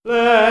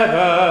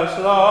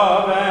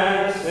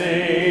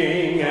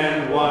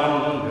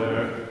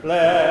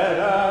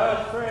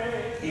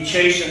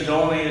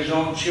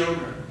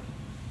children.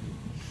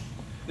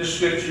 The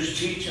Scriptures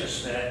teach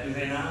us that, do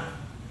they not?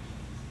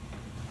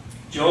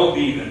 Job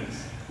even.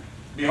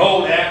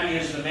 Behold, happy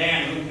is the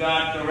man whom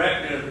God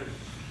correcteth.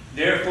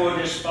 Therefore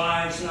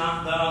despise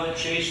not thou the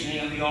chastening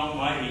of the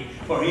Almighty,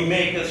 for he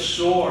maketh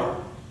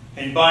sore,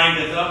 and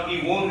bindeth up,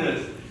 he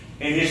woundeth,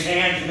 and his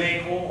hands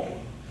make whole.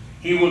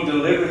 He will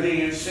deliver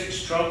thee in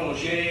 6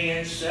 troubles, yea,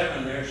 in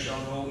 7 there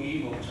shall no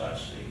evil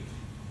touch thee.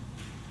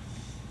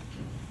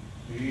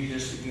 We read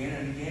this again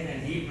and again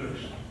in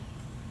Hebrews,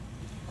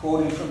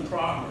 quoting from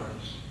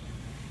Proverbs,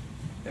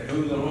 that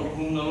whom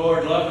the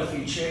Lord loveth,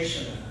 he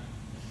chasteneth.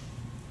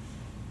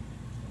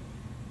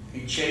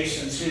 He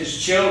chastens his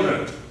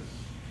children.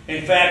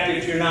 In fact,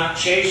 if you're not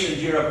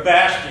chastened, you're a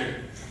bastard.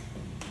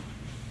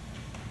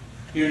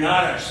 You're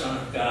not a son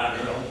of God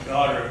or a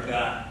daughter of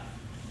God.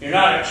 You're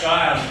not a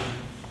child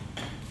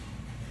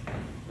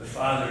of the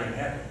Father in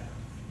heaven.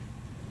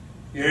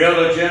 You're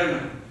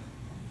illegitimate.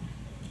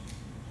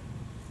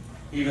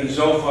 Even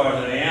Zophar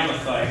the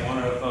Ammonite,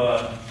 one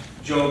of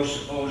Job's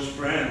supposed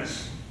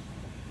friends,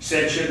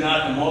 said, should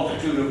not the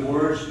multitude of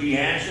words be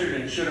answered,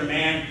 and should a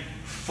man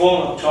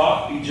full of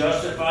talk be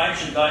justified?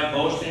 Should thy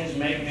boastings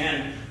make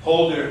men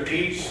hold their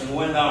peace? And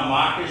when thou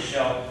mockest,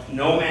 shall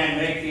no man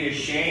make thee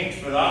ashamed?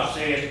 For thou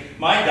sayest,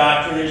 my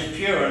doctrine is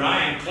pure, and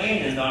I am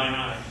clean in thine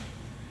eyes.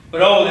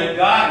 But oh, that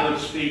God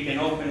would speak and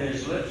open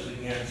his lips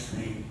against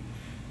thee.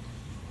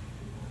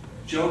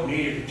 Job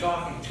needed a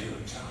talking to,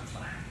 it sounds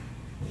like.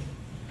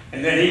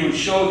 And that he would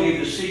show thee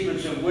the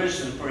secrets of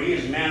wisdom, for he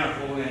is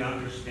manifold in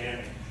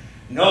understanding.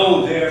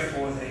 Know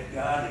therefore that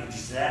God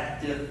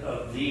exacteth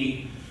of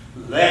thee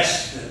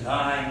less than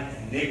thine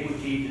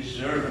iniquity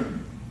deserveth.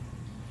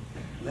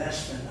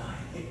 Less than thine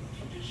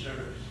iniquity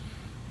deserves.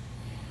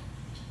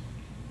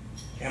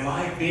 Am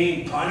I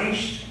being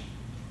punished?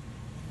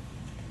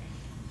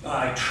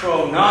 I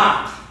trow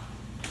not.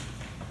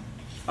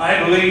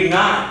 I believe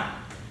not.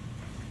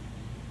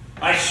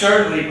 I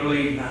certainly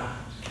believe not.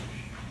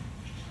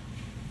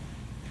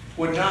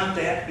 Would not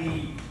that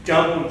be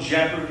double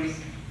jeopardy?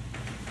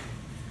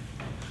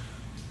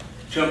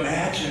 To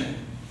imagine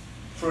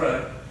for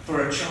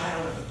a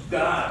child of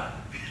God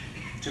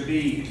to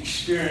be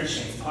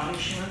experiencing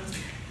punishment?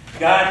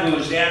 God, who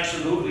is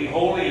absolutely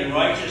holy and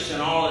righteous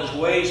in all his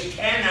ways,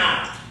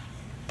 cannot,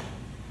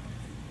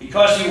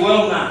 because he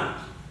will not,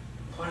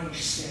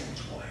 punish sin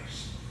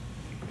twice.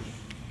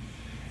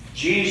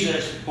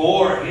 Jesus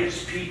bore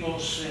his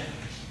people's sins.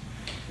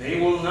 They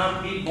will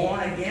not be born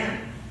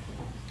again.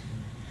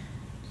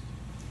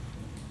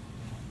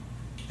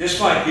 This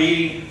might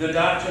be the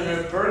doctrine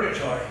of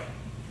purgatory.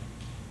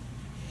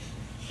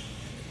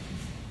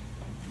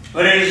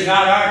 But it is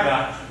not our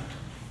doctrine.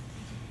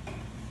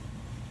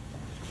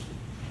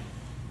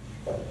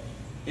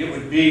 It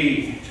would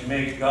be to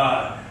make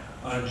God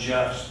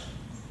unjust,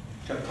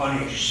 to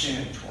punish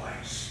sin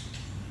twice.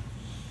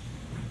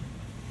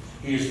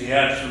 He is the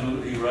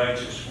absolutely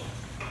righteous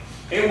one.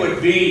 It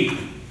would be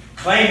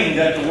claiming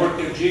that the work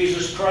of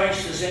Jesus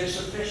Christ is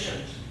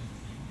insufficient.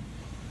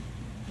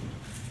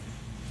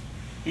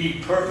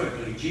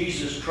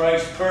 Jesus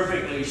Christ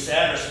perfectly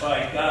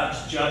satisfied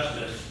God's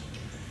justice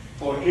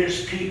for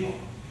his people.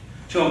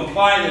 To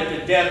imply that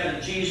the death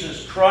of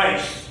Jesus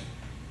Christ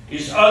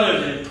is other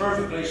than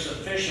perfectly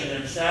sufficient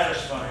and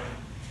satisfying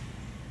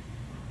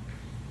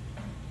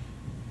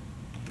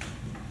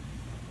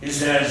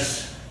is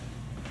as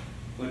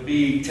would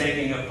be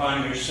taking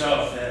upon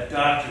yourself that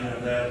doctrine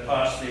of that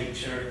apostate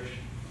church,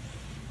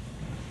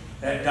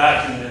 that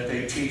doctrine that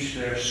they teach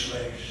their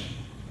slaves,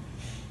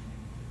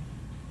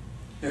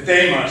 that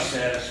they must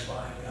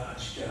satisfy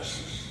God's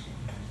justice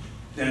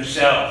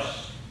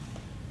themselves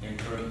in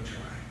purgatory.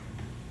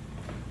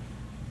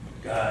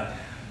 God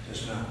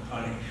does not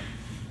punish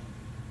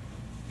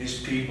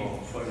his people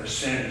for the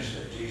sins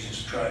that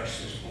Jesus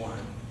Christ has borne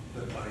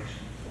the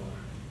punishment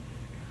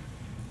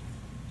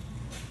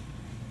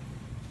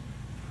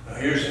for. Now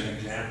here's an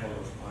example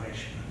of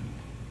punishment.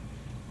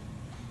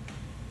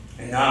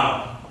 And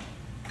now,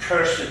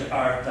 cursed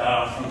art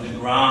thou from the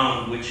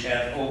ground, which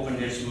hath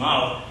opened its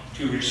mouth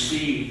to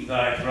receive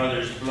thy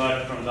brother's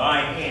blood from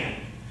thy hand.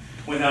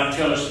 When thou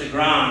tillest the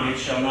ground, it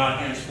shall not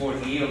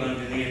henceforth yield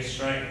unto thee its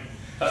strength.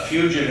 A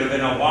fugitive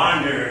and a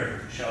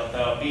wanderer shalt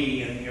thou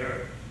be in the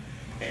earth.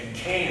 And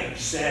Cain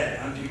said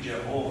unto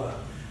Jehovah,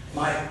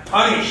 my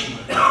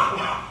punishment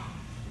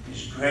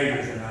is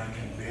greater than I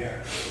can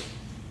bear.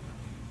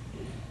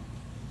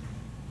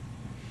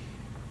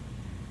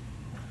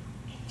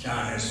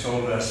 John has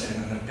told us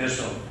in an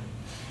epistle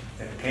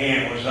that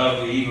Cain was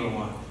of the evil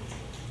one.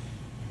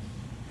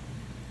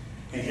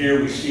 And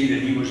here we see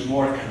that he was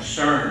more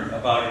concerned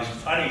about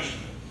his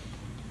punishment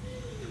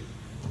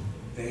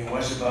than he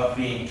was about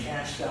being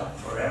cast out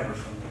forever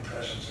from the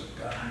presence of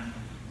God.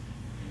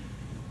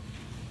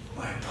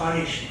 My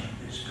punishment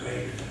is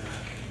greater than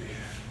I can bear.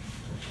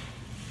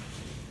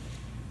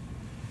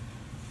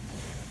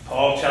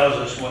 Paul tells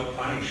us what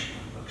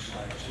punishment looks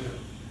like too.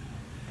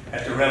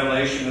 At the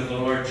revelation of the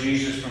Lord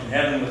Jesus from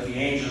heaven with the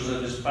angels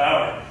of his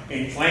power,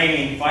 in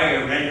flaming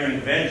fire rendering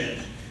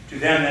vengeance to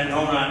them that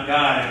know not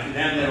God, and to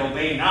them that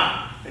obey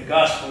not the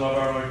gospel of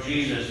our Lord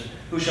Jesus,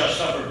 who shall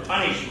suffer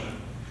punishment,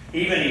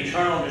 even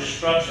eternal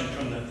destruction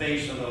from the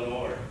face of the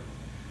Lord,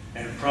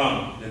 and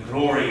from the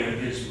glory of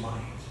his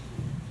might.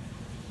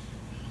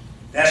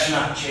 That's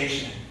not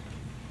chastening.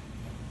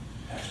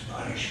 That's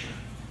punishment.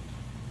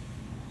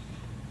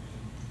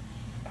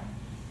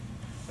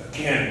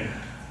 Again,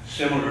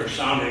 similar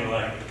sounding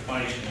like the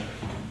punishment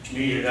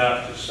meted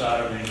out to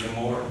Sodom and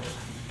Gomorrah.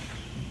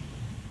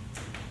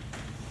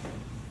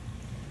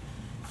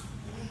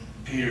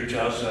 Peter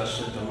tells us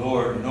that the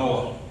Lord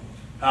knoweth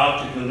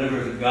how to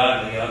deliver the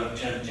godly out of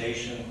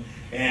temptation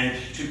and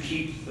to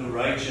keep the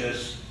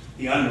righteous,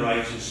 the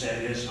unrighteous,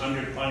 that is,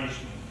 under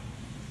punishment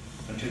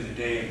unto the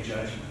day of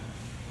judgment.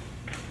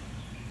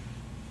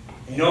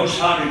 He knows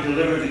how to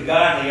deliver the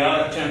godly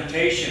out of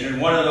temptation, and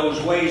one of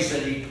those ways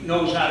that he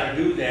knows how to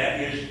do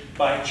that is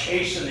by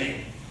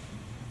chastening,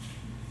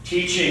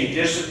 teaching,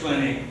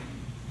 disciplining.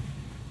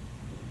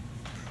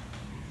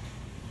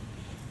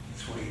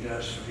 That's what he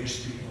does for his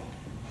people.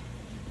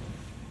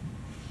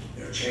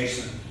 They're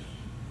chastened,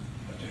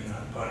 but they're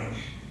not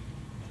punished.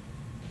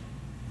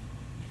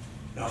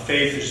 Now,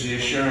 faith is the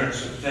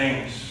assurance of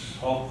things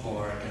hoped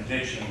for, a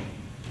conviction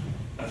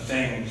of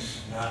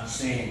things not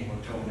seen,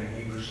 we're told in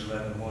Hebrews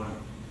 11:1.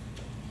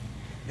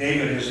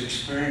 David is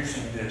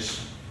experiencing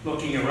this,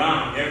 looking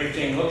around.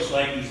 Everything looks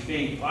like he's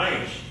being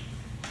punished.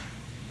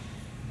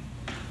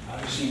 How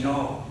does he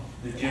know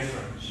the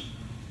difference?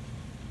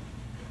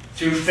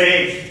 Through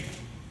faith.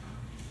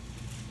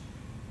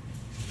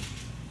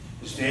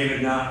 Is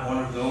David not one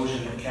of those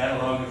in the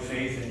catalog of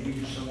faith in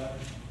Hebrews 11?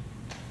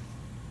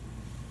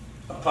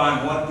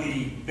 Upon what did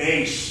he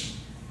base?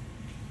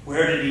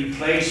 Where did he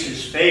place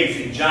his faith?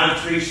 In John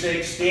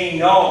 3:16?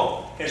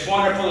 No. As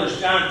wonderful as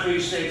John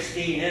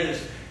 3:16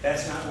 is,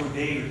 that's not where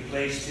David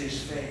placed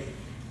his faith.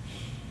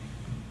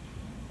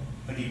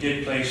 But he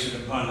did place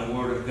it upon the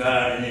Word of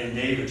God, and in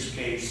David's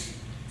case,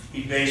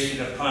 he based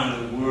it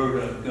upon the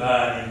Word of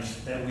God, and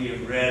that we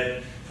have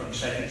read from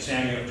 2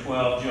 Samuel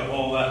 12,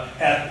 Jehovah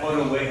hath put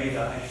away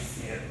thy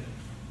sin.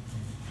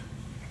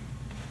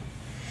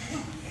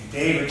 And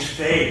David's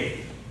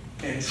faith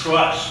and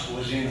trust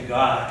was in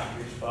God,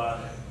 his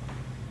Father.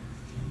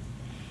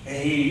 And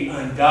he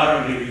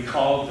undoubtedly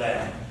recalled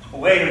that.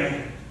 Wait a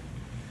minute.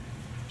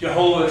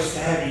 Jehovah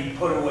said he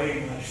put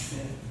away my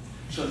sin.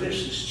 So this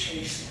is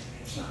chastening.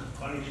 It's not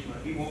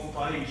punishment. He won't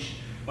punish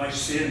my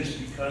sins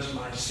because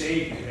my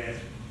Savior has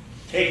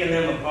taken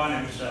them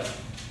upon himself.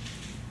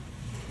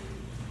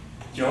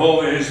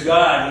 Jehovah is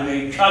God who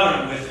made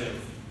covenant with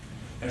him,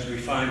 as we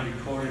find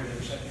recorded in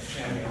 2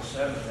 Samuel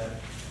 7,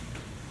 that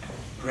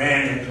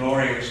grand and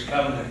glorious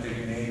covenant that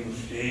he made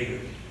with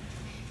David.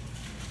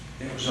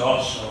 It was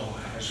also,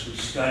 as we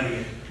study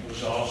it,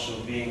 was also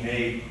being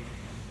made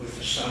with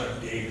the Son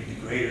of David, the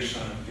greater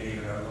Son of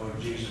David, our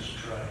Lord Jesus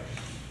Christ.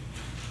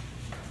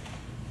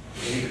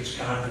 David's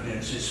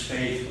confidence, his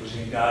faith was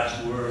in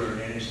God's Word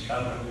and his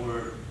covenant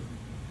Word,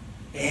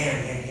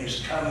 and in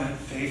his covenant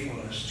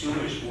faithfulness to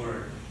his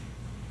Word.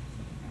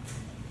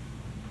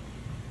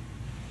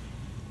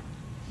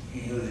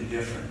 He knew the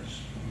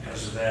difference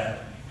because of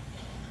that.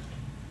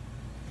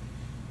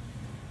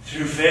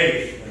 Through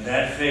faith, and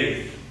that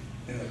faith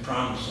in the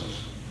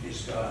promises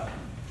is God,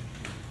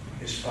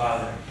 his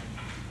Father,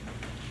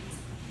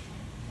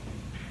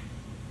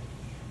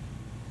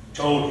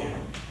 told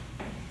him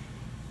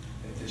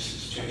that this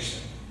is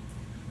chastening,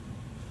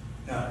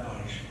 not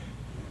punishment.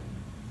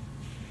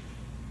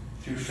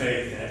 Through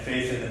faith, that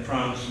faith in the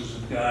promises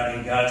of God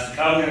and God's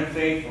covenant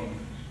faithfulness,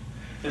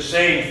 the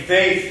same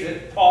faith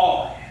that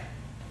Paul had,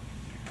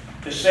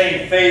 the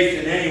same faith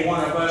that any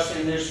one of us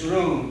in this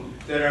room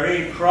that are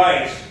in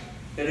Christ,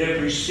 that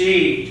have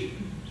received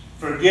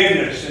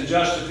forgiveness and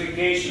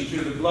justification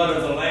through the blood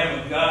of the Lamb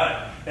of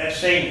God, that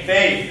same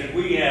faith that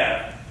we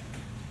have,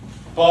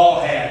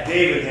 Paul had,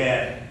 David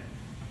had.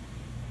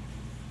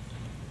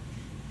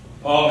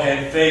 Paul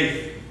had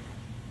faith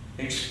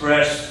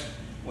expressed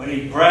when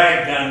he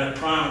bragged on the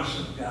promise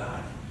of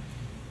God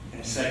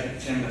in 2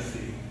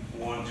 Timothy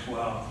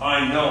 1:12.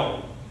 I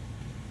know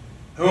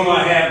whom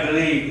I have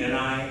believed, and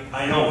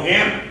I know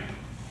him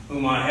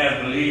whom I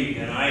have believed,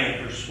 and I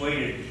am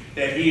persuaded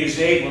that he is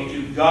able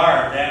to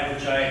guard that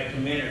which I have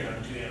committed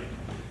unto him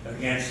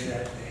against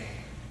that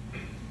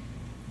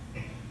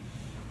day.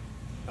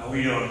 Now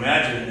we don't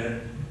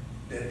imagine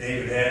that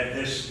David had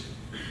this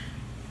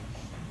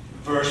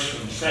verse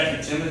from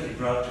 2 Timothy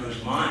brought to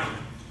his mind.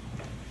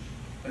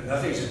 But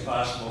nothing's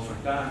impossible for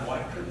God.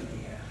 Why couldn't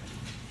he have?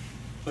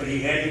 But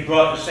he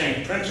brought the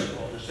same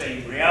principle, the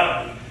same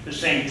reality, the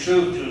same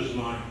truth to his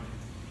mind.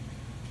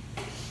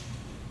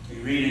 We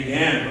read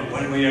again, but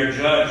when we are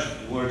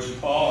judged, the words of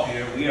Paul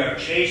here, we are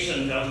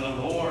chastened of the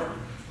Lord,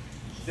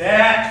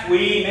 that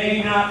we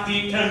may not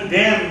be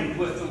condemned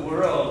with the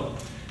world.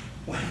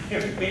 When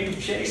you're being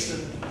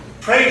chastened,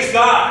 praise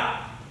God,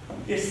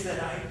 it's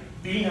that I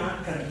be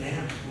not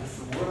condemned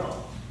with the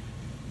world.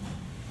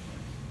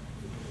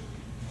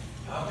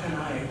 How can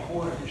I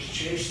abhor this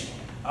chastening?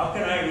 How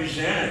can I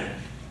resent it?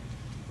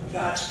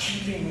 God's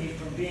keeping me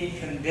from being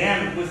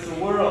condemned with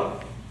the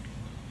world.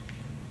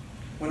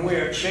 When we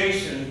are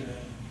chastened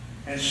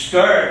and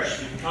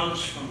scourged, it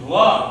comes from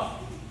love.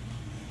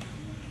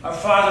 Our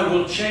Father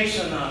will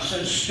chasten us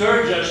and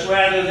scourge us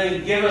rather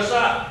than give us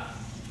up.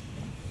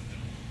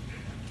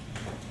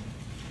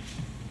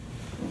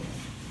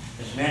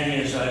 As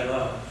many as I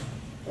love,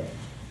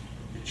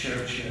 the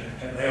church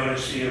at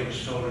Laodicea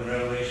was told in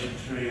Revelation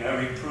 3,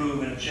 I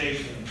reprove and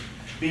chasten.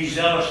 Be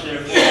zealous,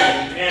 therefore,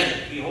 and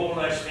repent. Behold,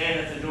 I stand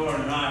at the door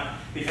and knock.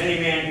 If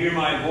any man hear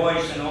my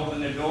voice and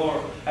open the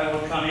door, I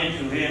will come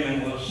into him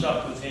and will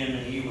sup with him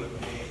and he with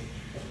me.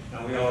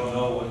 Now we all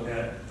know what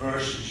that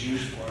verse is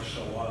used for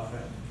so often.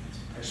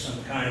 As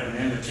some kind of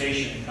an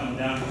invitation to come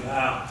down the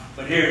aisle.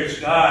 But here it's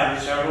God,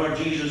 it's our Lord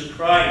Jesus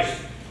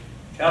Christ,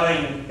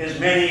 telling as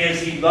many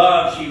as he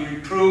loves, he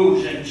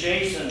reproves and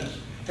chastens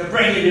to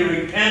bring you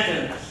to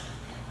repentance.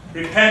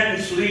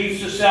 Repentance leads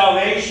to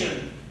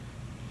salvation.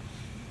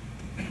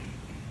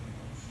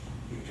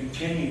 It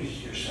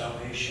continues your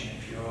salvation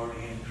if you're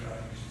already in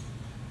Christ.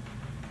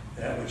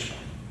 That which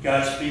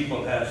God's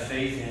people have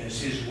faith in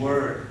is his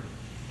word,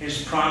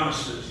 his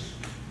promises.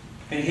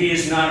 And he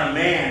is not a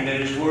man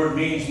that his word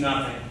means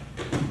nothing.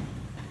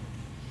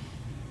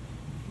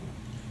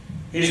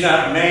 He's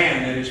not a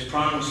man that his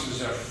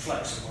promises are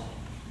flexible.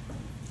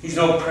 He's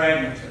no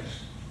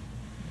pragmatist.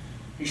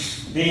 He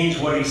means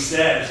what he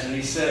says, and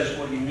he says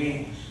what he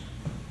means.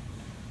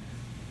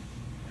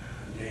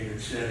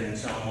 David said in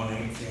Psalm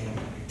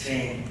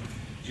 118,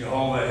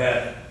 Jehovah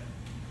hath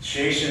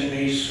chastened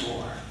me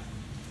sore,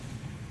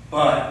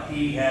 but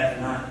he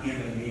hath not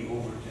given me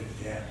over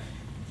to death.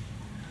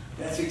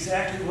 That's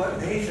exactly what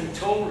Nathan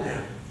told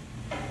him.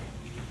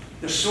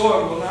 The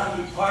sword will not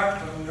depart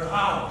from your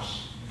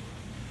house,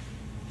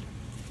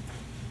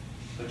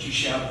 but you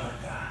shall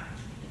not die.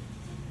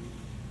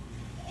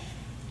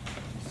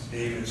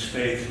 David's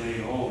faith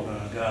laid hold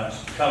on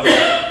God's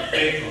covenant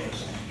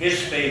faithfulness. His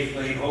faith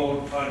laid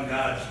hold upon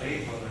God's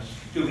faithfulness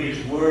to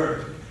his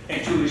word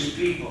and to his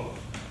people,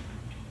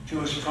 to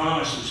his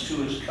promises,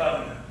 to his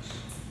covenants.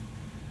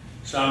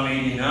 Psalm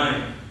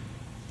 89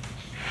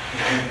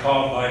 has been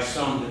called by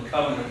some the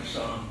covenant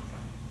song.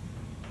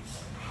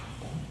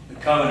 The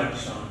covenant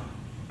song.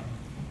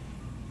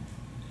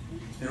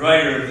 The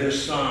writer of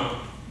this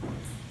song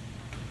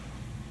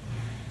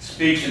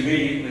speaks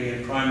immediately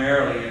and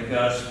primarily of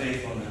God's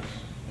faithfulness.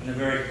 In the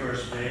very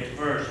first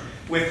verse,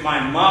 with my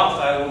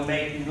mouth I will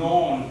make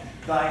known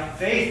thy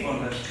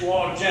faithfulness to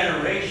all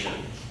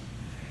generations.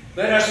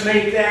 Let us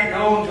make that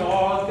known to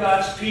all of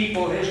God's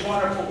people, his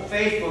wonderful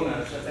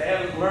faithfulness, if they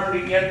haven't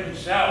learned it yet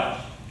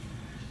themselves.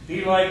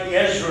 Be like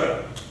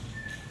Ezra,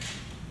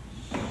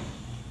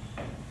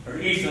 or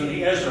Ethan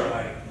the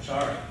Ezrahite,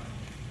 sorry.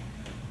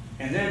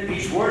 And then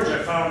these words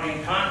are found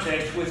in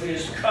context with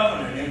his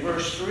covenant. In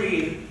verse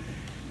 3,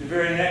 the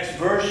very next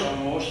verse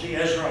almost, the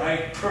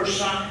Ezrahite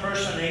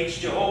personates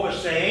Jehovah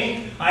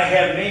saying, I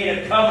have made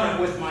a covenant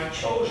with my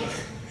chosen.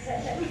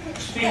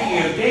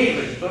 Speaking of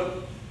David, but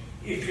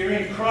if you're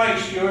in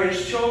Christ, you're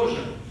his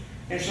chosen.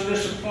 And so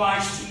this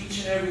applies to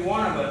each and every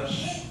one of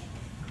us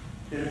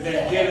that have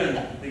been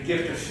given the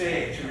gift of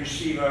faith to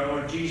receive our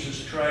Lord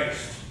Jesus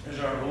Christ as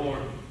our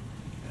Lord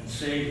and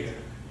Savior.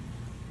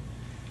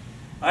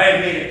 I have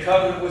made a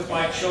covenant with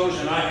my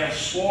chosen. I have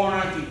sworn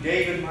unto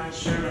David my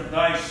servant,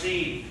 thy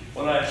seed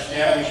will I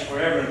establish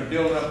forever and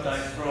build up thy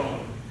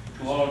throne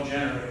to all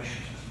generations.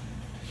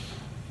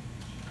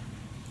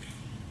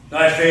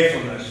 Thy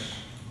faithfulness,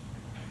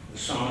 the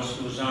psalmist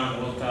goes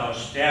on, wilt thou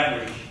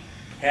establish,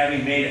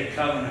 having made a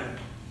covenant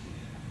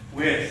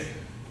with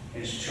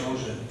his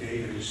chosen,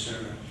 David his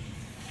servant.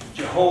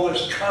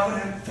 Jehovah's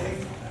covenant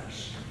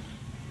faithfulness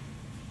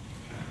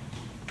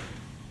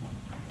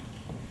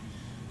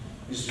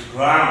is the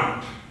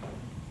ground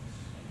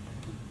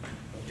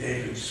of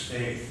David's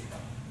faith,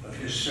 of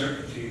his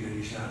certainty that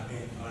he's not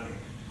being punished.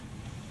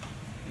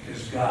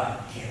 Because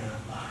God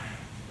cannot lie.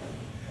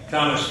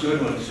 Thomas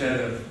Goodwin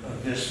said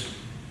of this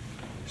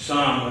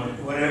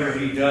psalm, whatever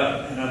he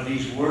does, and of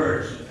these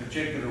words in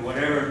particular,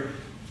 whatever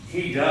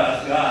he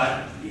does,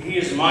 God, he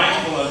is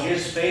mindful of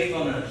his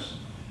faithfulness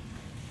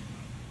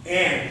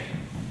and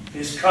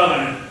his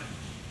covenant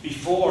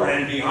before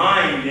and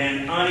behind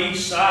and on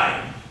each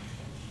side.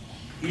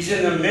 He's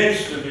in the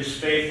midst of his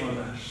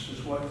faithfulness,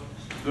 is what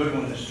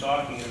Goodwin is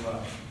talking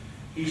about.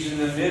 He's in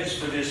the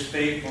midst of his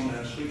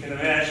faithfulness. We can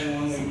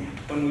imagine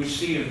when we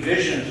see the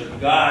visions of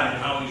God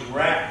and how he's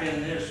wrapped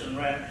in this and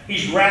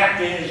he's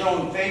wrapped in his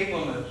own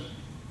faithfulness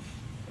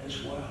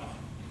as well.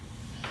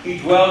 He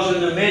dwells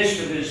in the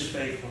midst of his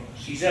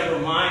faithfulness. He's ever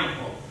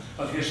mindful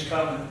of his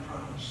covenant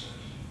promises.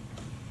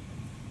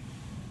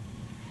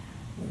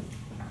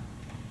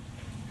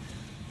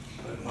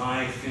 But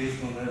my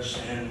faithfulness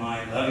and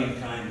my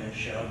loving kindness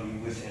shall be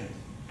with him.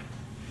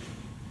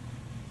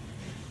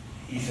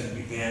 Ethan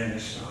began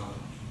this song.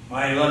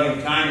 My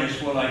loving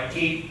kindness will I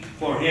keep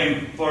for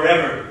him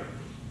forever.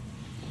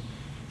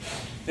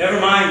 Never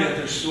mind that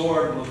the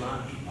sword will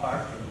not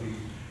depart from me.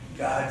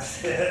 God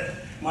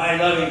said, my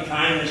loving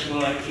kindness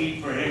will I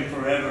keep for him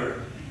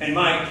forever. and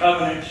my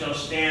covenant shall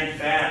stand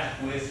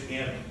fast with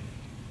him.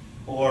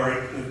 Or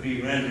it could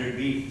be rendered,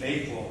 be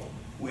faithful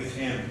with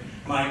him.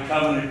 My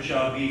covenant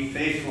shall be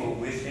faithful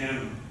with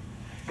him.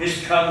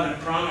 His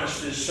covenant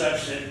promise is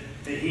such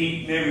that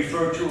he may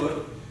refer to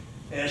it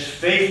as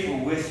faithful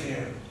with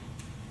him.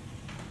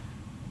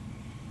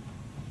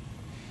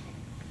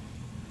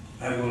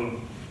 I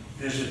will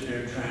visit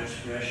their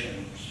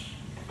transgressions.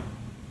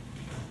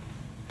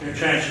 Their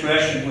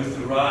transgression with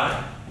the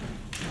rod,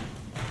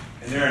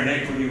 and their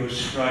iniquity with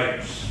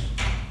stripes.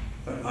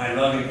 But my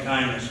loving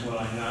kindness will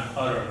I not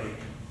utterly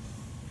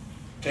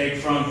take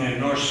from him,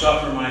 nor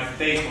suffer my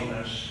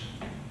faithfulness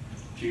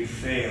to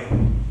fail.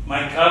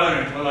 My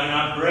covenant will I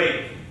not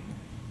break,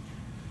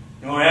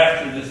 nor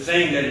after the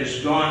thing that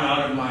is gone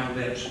out of my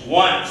lips.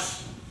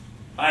 Once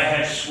I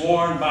have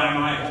sworn by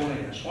my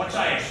holiness. Once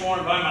I have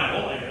sworn by my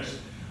holiness,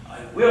 I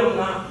will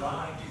not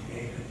lie to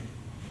David.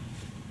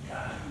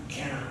 God who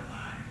cannot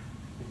lie.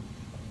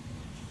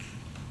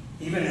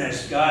 Even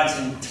as God's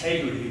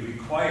integrity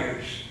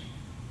requires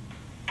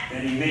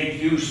that he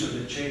make use of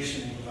the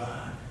chastening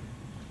rod.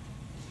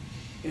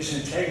 His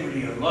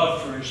integrity of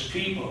love for his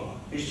people,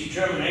 his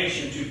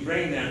determination to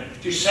bring them,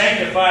 to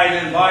sanctify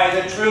them by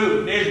the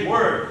truth, his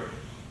word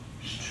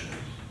is truth.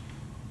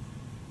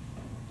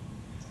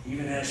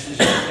 Even as his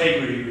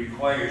integrity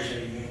requires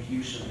that he make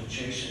use of the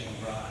chastening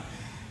rod,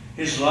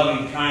 his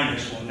loving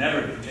kindness will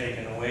never be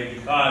taken away,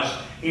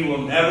 because he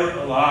will never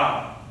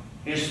allow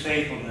his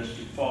faithfulness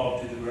to fall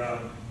to the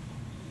ground.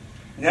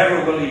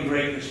 Never will he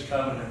break his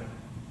covenant.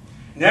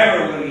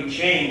 Never will he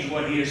change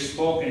what he has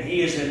spoken.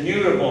 He is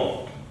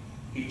immutable.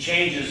 He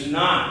changes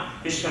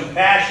not. His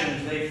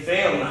compassions, they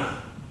fail not.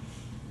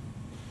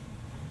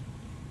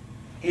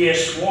 He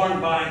has sworn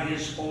by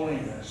his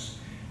holiness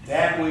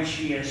that which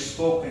he has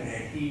spoken,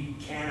 and he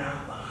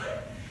cannot lie.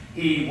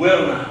 He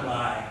will not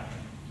lie,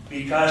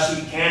 because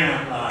he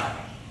cannot lie.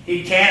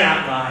 He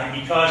cannot lie,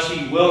 because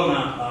he will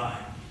not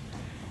lie.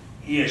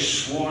 He has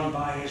sworn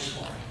by his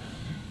holiness.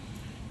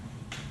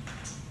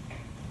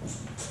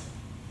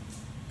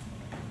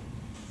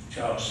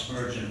 Charles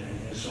Spurgeon,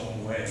 in his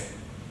own way,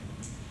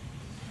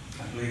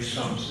 I believe,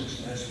 sums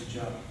this message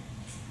up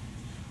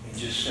in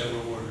just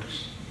several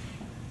words.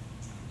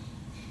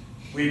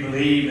 We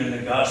believe in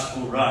the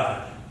gospel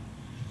rod,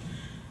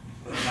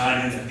 but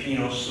not in the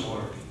penal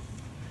sword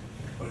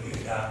or the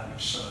adopted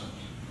son.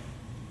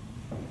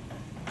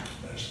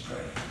 Let us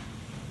pray.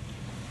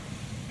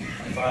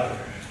 Father,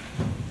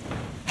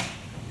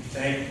 we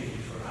thank thee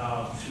for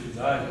how through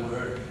thy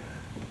word,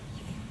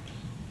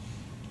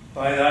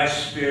 by thy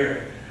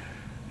Spirit,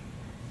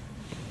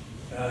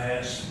 thou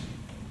hast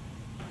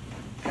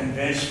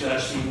convinced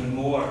us even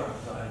more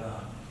of thy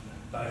love,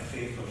 thy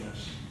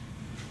faithfulness,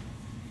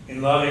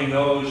 in loving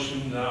those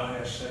whom thou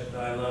hast set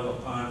thy love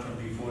upon from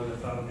before the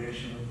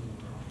foundation of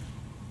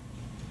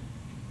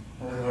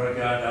the world. O Lord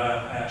God,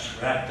 thou hast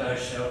wrapped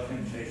thyself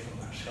in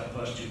faithfulness. Help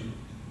us to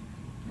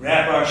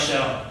wrap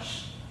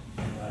ourselves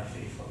in thy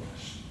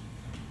faithfulness,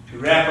 to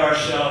wrap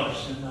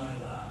ourselves in thy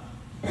love,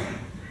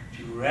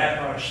 to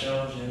wrap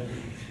ourselves in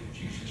thee through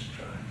Jesus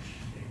Christ.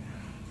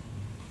 Amen.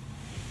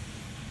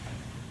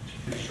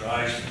 Please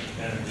rise to the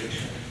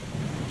benediction.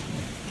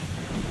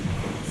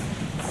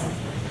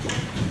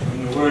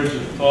 From the words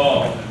of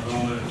Paul in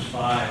Romans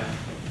 5.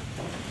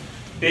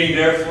 Being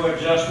therefore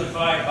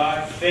justified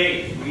by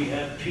faith, we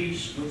have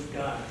peace with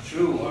God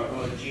through our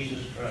Lord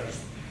Jesus Christ,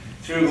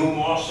 through whom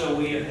also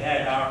we have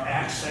had our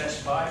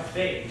access by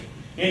faith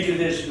into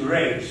this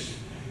grace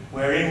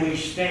wherein we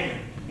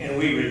stand, and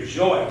we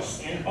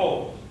rejoice in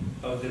hope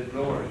of the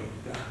glory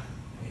of God.